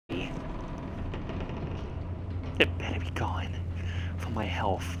It better be gone. For my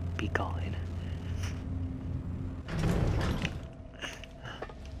health, be gone.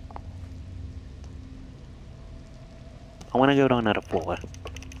 I wanna go to another floor.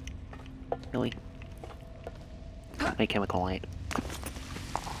 Really? My chemical light.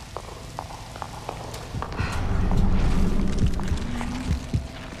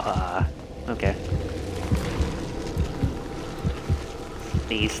 Okay.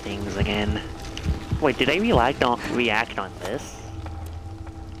 These things again. Wait, did I react on this?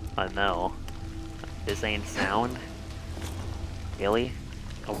 Oh no. This ain't sound? Really?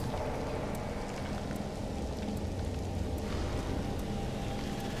 Oh.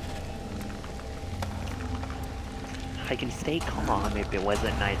 I can stay calm if it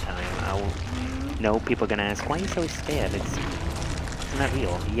wasn't nighttime. I know people are gonna ask, why are you so scared? It's not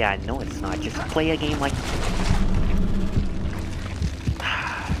real. Yeah, no it's not. Just play a game like...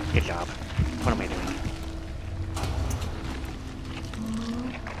 Good job. What am I doing?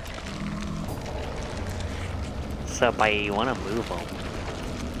 So I wanna move them.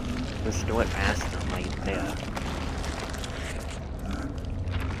 Let's do it faster, right there.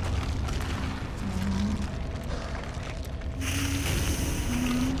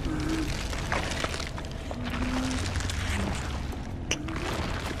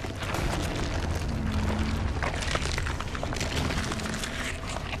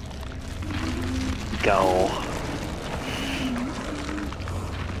 Go.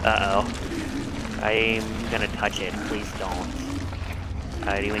 Uh-oh. I'm gonna touch it. Please don't.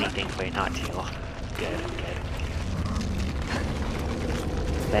 I'll do anything for it not to. Good, good.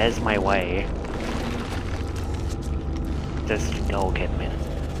 There's my way. Just go, Kidman.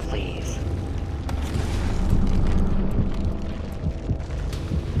 Please.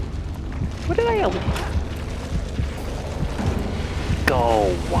 What did I...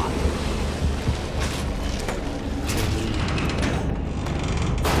 Go.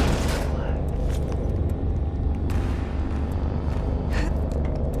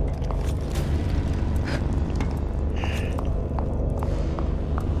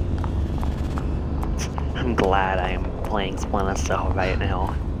 I'm glad I'm playing Splinter Cell right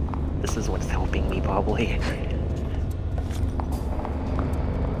now. This is what's helping me, probably.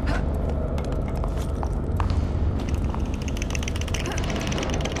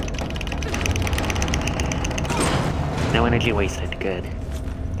 No energy wasted, good.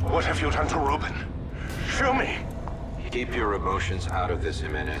 What have you done to Ruben? Show me! Keep your emotions out of this,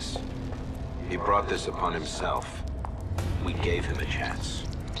 Jimenez. He brought this upon himself. We gave him a chance.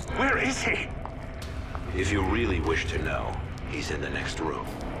 Where is he? If you really wish to know, he's in the next room.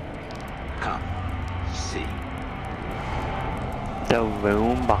 Come, see. The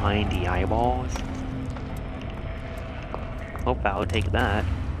room behind the eyeballs? Oh, I'll take that.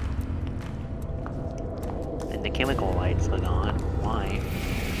 And the chemical lights are gone. Why?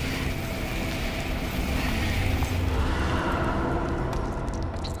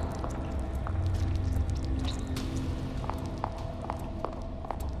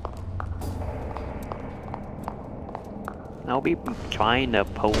 I'll be trying to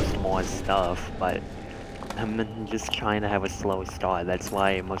post more stuff, but I'm just trying to have a slow start. That's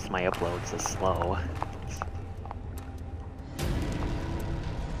why most of my uploads are slow.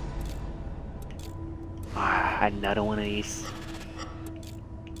 Another one of these.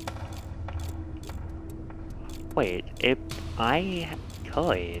 Wait, if I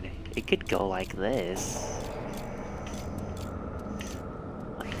could, it could go like this.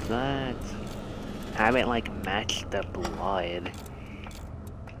 Like that. Have it like match the blood.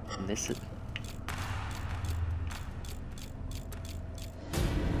 And this is...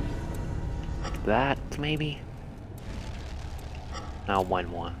 Like that, maybe? Now one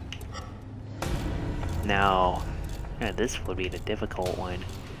more. Now, yeah, this would be the difficult one.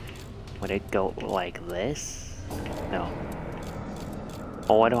 Would it go like this? No.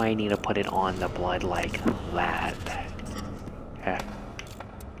 Or do I need to put it on the blood like that? Yeah.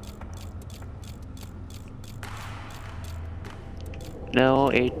 No,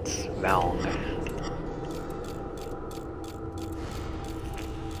 it's wrong.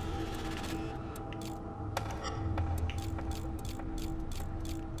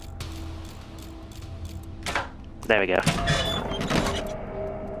 There we go.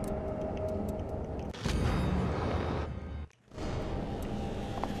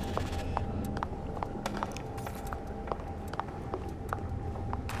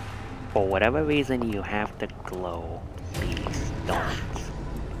 For whatever reason you have to glow, please don't.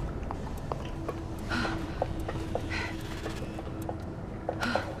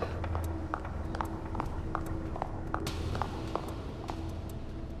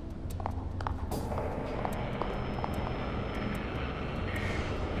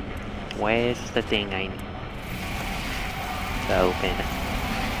 Where's the thing I need to open?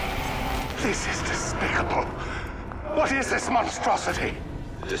 This is despicable. What is this monstrosity?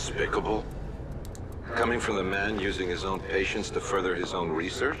 Despicable? Coming from the man using his own patients to further his own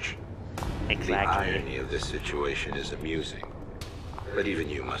research? The Exactly. irony of this situation is amusing. But even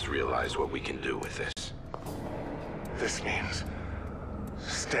you must realize what we can do with this. This means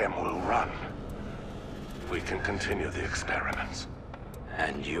STEM will run. We can continue the experiments.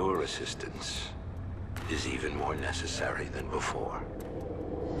 And your assistance is even more necessary than before.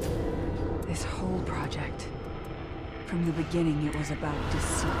 This whole project, from the beginning it was about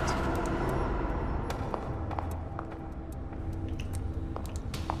deceit.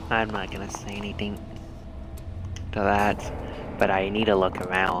 I'm not gonna say anything to that, but I need to look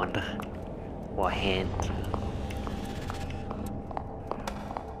around for a hint.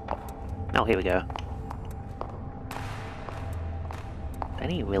 Oh, here we go.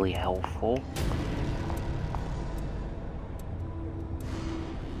 That ain't really helpful.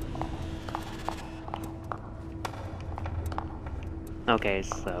 Okay,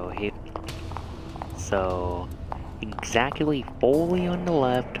 so here. So exactly fully on the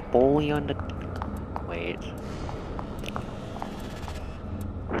left, fully on the wait.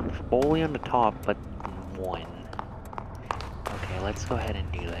 Fully on the top, but one. Okay, let's go ahead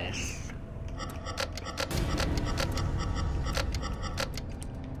and do this.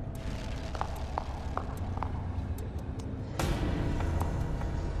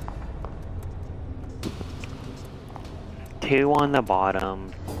 Two on the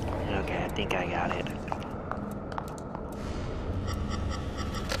bottom. Okay, I think I got it.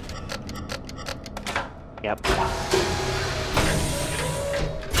 Yep.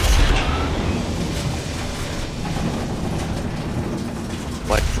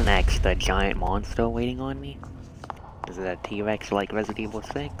 What's next? A giant monster waiting on me? Is it a T-Rex like Resident Evil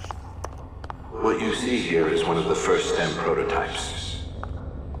 6? What you see here is one of the first STEM prototypes.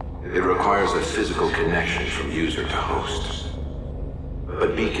 It requires a physical connection from user to host.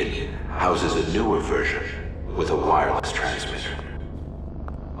 But Beacon houses a newer version with a wireless transmitter.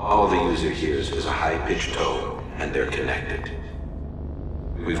 All the user hears is a high-pitched tone, and they're connected.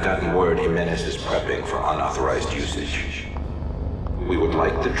 We've gotten word Jimenez is prepping for unauthorized usage. We would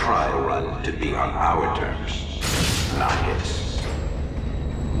like the trial run to be on our terms, not his.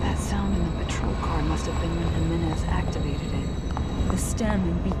 That sound in the patrol car must have been when Jimenez activated it. The STEM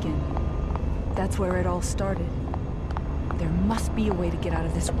and Beacon. That's where it all started. There must be a way to get out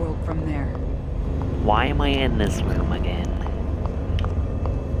of this world from there. Why am I in this room again?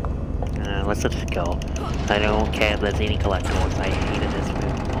 Let's just go. I don't care if there's any collectibles. I hated this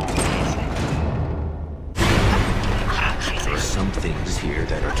room. There are some things here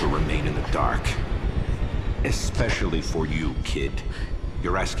that are to remain in the dark. Especially for you, kid.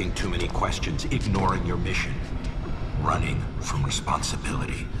 You're asking too many questions, ignoring your mission. Running from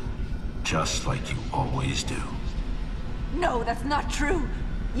responsibility. Just like you always do. No, that's not true.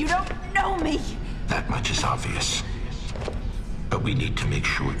 You don't know me. That much is obvious. But we need to make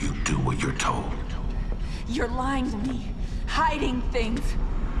sure you do what you're told. You're lying to me, hiding things.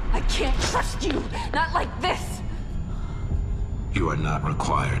 I can't trust you, not like this. You are not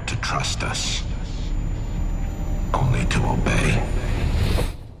required to trust us. Only to obey.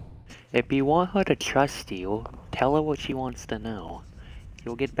 If you want her to trust you, tell her what she wants to know.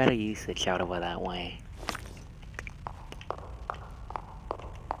 You'll get better usage out of her that way.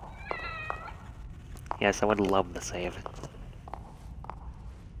 Yes, I would love the save.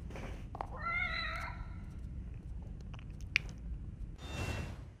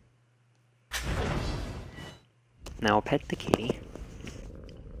 Now pet the kitty.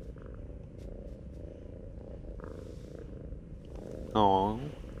 Aww.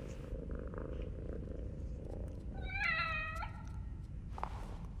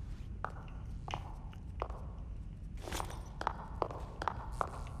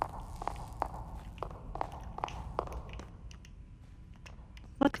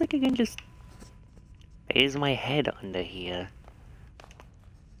 Looks like I can just raise my head under here.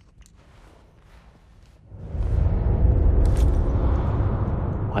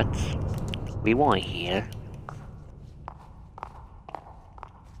 What? We want here.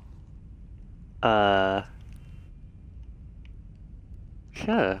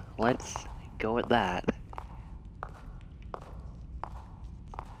 Sure, let's go with that.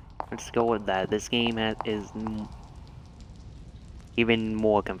 Let's go with that. This game is even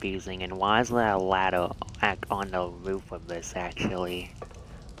more confusing. And why is there a ladder on the roof of this, actually?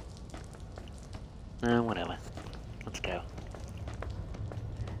 Whatever. Let's go.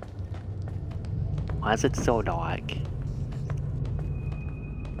 Why is it so dark?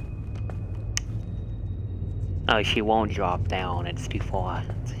 Oh, she won't drop down, it's too far.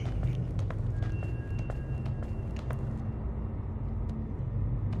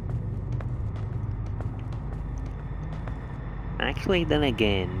 Actually, then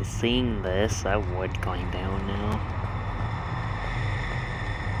again, seeing this, I would climb down now.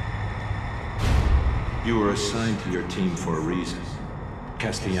 You were assigned to your team for a reason.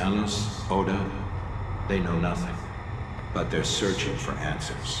 Castellanos, Oda, they know nothing. But they're searching for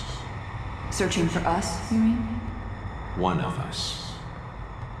answers. Searching for us, you mean? One of us.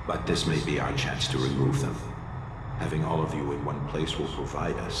 But this may be our chance to remove them. Having all of you in one place will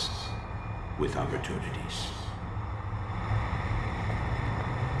provide us with opportunities.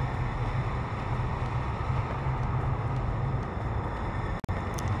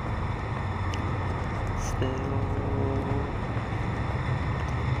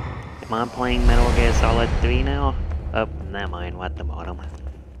 Am I playing Metal Gear Solid 3 now? Oh, never mind, we're at the bottom.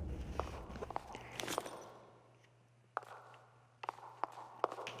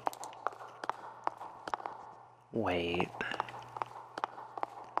 Wait.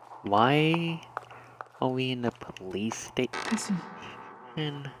 Why are we in the police station? Listen,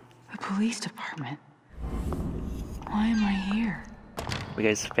 the police department. Why am I here?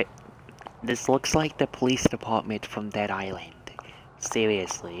 Because this looks like the police department from Dead Island.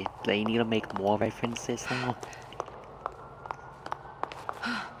 Seriously, they need to make more references now.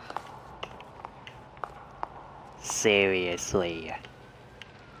 Seriously.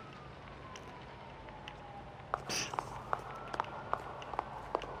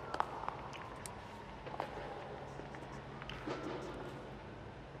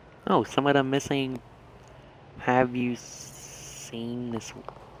 Oh, some of the missing... Have you seen this?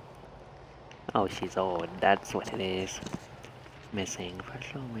 Oh, she's old. That's what it is. Missing for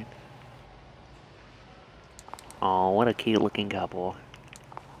a moment. Oh, what a cute looking couple.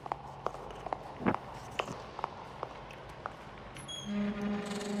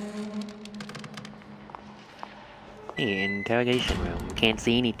 Hey, interrogation room. Can't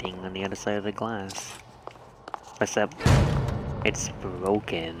see anything on the other side of the glass. Except it's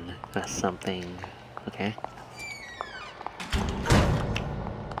broken or something. Okay.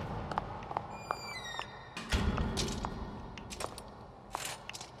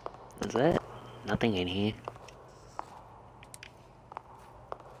 Is it? Nothing in here.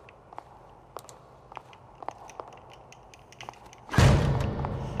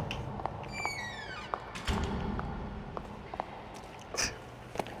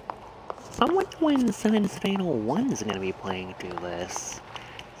 I wonder when Simon's Fatal 1 is gonna be playing through this.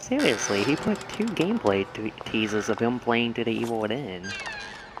 Seriously, he put 2 gameplay teasers of him playing to the Evil Within.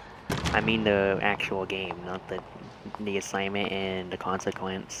 I mean the actual game, not the assignment and the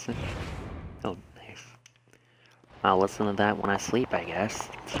consequence. Oh, nice. I'll listen to that when I sleep, I guess.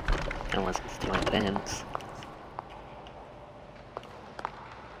 Unless it's too intense.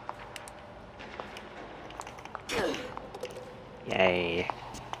 Yay.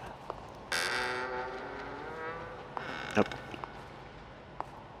 Nope.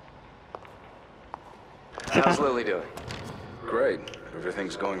 How's Lily doing? Great.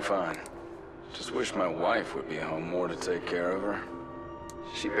 Everything's going fine. Just wish my wife would be home more to take care of her.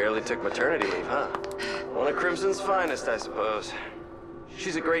 She barely took maternity leave, huh? One of Crimson's finest, I suppose.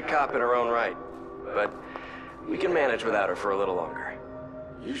 She's a great cop in her own right, but we can manage without her for a little longer.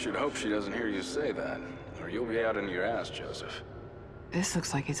 You should hope she doesn't hear you say that, or you'll be out in your ass, Joseph. This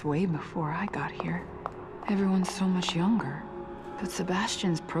looks like it's way before I got here. Everyone's so much younger. But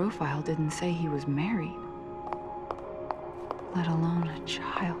Sebastian's profile didn't say he was married. Let alone a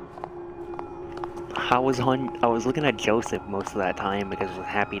child. I was looking at Joseph most of that time because I was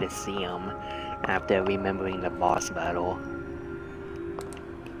happy to see him after remembering the boss battle.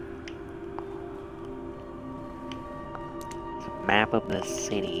 Map of the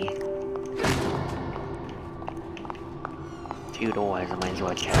city. 2 doors, I might as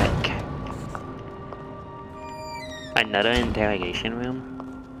well check. Another interrogation room?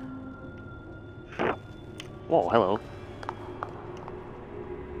 Whoa, hello.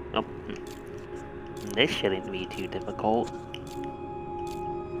 Oh. This shouldn't be too difficult.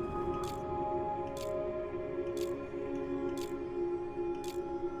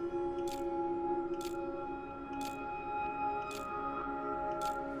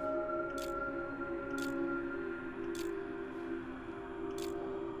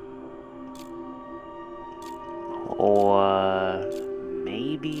 Or